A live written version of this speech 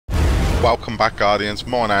Welcome back, Guardians.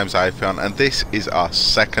 My name's Afion and this is our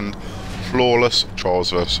second flawless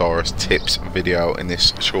Trials of Osiris tips video in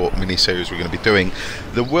this short mini series we're going to be doing.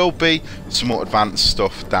 There will be some more advanced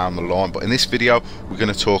stuff down the line, but in this video we're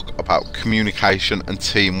going to talk about communication and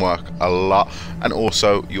teamwork a lot, and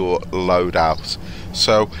also your loadout.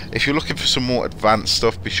 So if you're looking for some more advanced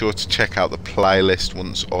stuff, be sure to check out the playlist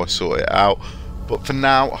once I sort it out. But for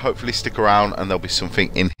now, hopefully stick around and there'll be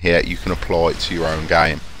something in here you can apply to your own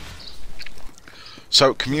game.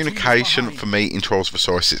 So communication for me in Trials of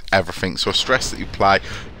Osiris is everything. So I stress that you play,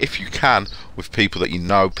 if you can, with people that you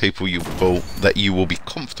know, people that you will be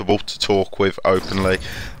comfortable to talk with openly.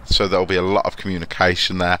 So there'll be a lot of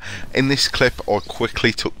communication there. In this clip, I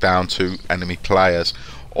quickly took down 2 enemy players.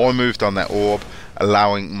 I moved on their orb,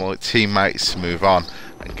 allowing my teammates to move on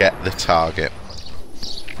and get the target.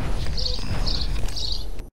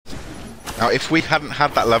 Now, if we hadn't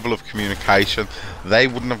had that level of communication, they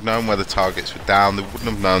wouldn't have known where the targets were down, they wouldn't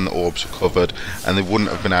have known the orbs were covered, and they wouldn't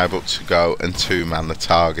have been able to go and 2-man the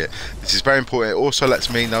target. This is very important. It also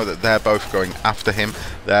lets me know that they're both going after him.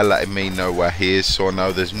 They're letting me know where he is, so I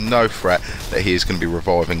know there's no threat that he is going to be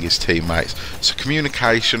reviving his teammates. So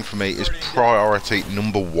communication for me is priority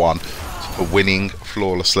number 1 for winning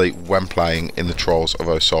flawlessly when playing in the Trials of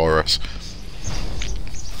Osiris.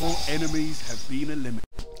 All enemies have been eliminated.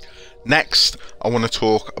 Next, I want to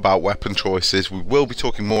talk about weapon choices. We will be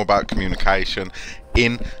talking more about communication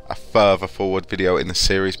in a further forward video in the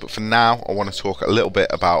series, but for now I want to talk a little bit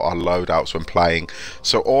about our loadouts when playing.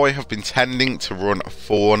 So I have been tending to run a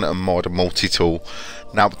Fawn and mod multi-tool.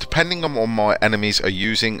 Now, depending on what my enemies are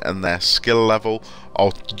using and their skill level,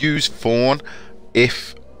 I'll use Fawn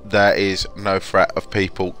if there is no threat of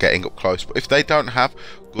people getting up close, but if they don't have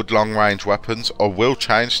good long range weapons, I will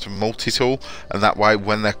change to multi-tool, and that way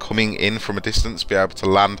when they're coming in from a distance, be able to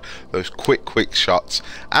land those quick shots.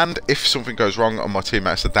 And if something goes wrong and my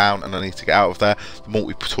teammates are down and I need to get out of there, the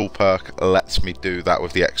multi-tool perk lets me do that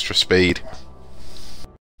with the extra speed.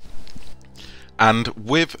 And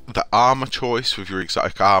with the armor choice, with your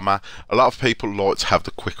exotic armor, a lot of people like to have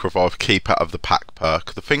the quick revive keeper of the pack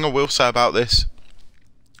perk. The thing I will say about this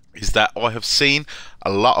is that I have seen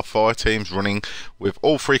a lot of fire teams running with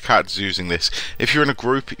all 3 characters using this. If you're in a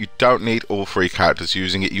group, you don't need all 3 characters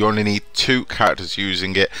using it. You only need 2 characters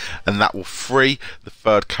using it, and that will free the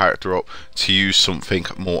 3rd character up to use something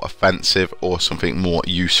more offensive or something more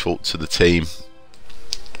useful to the team.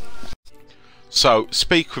 So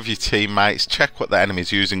speak with your teammates, check what the enemy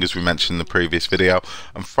is using as we mentioned in the previous video,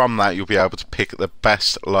 and from that you'll be able to pick the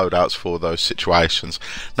best loadouts for those situations.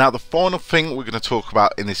 Now, the final thing we're going to talk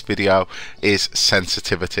about in this video is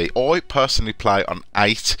sensitivity. I personally play on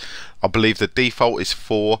 8. I believe the default is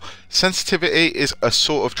 4. Sensitivity is a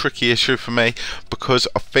sort of tricky issue for me, because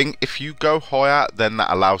I think if you go higher, then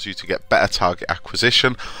that allows you to get better target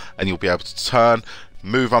acquisition and you'll be able to turn,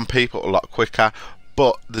 move on people a lot quicker.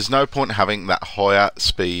 But there's no point having that higher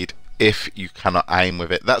speed if you cannot aim with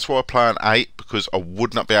it. That's why I play on 8, because I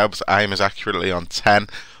would not be able to aim as accurately on 10.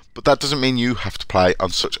 But that doesn't mean you have to play on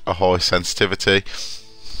such a high sensitivity.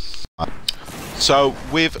 So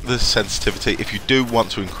with the sensitivity, if you do want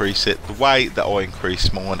to increase it, the way that I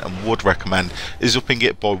increase mine and would recommend is upping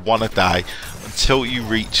it by 1 a day until you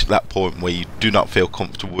reach that point where you do not feel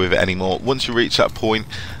comfortable with it anymore. Once you reach that point,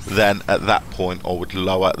 then at that point I would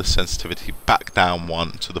lower the sensitivity back down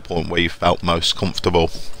 1 to the point where you felt most comfortable.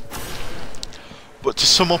 But to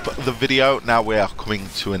sum up the video, now we are coming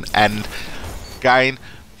to an end. Again,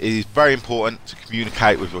 it is very important to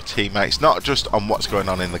communicate with your teammates, not just on what's going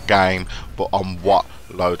on in the game, but on what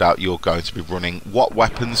loadout you're going to be running, what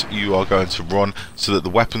weapons you are going to run, so that the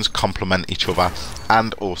weapons complement each other,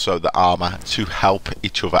 and also the armor to help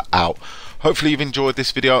each other out. Hopefully you've enjoyed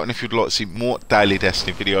this video, and if you'd like to see more daily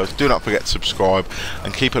Destiny videos, do not forget to subscribe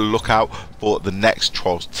and keep a lookout for the next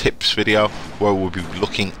Trials tips video, where we'll be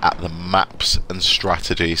looking at the maps and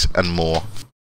strategies and more.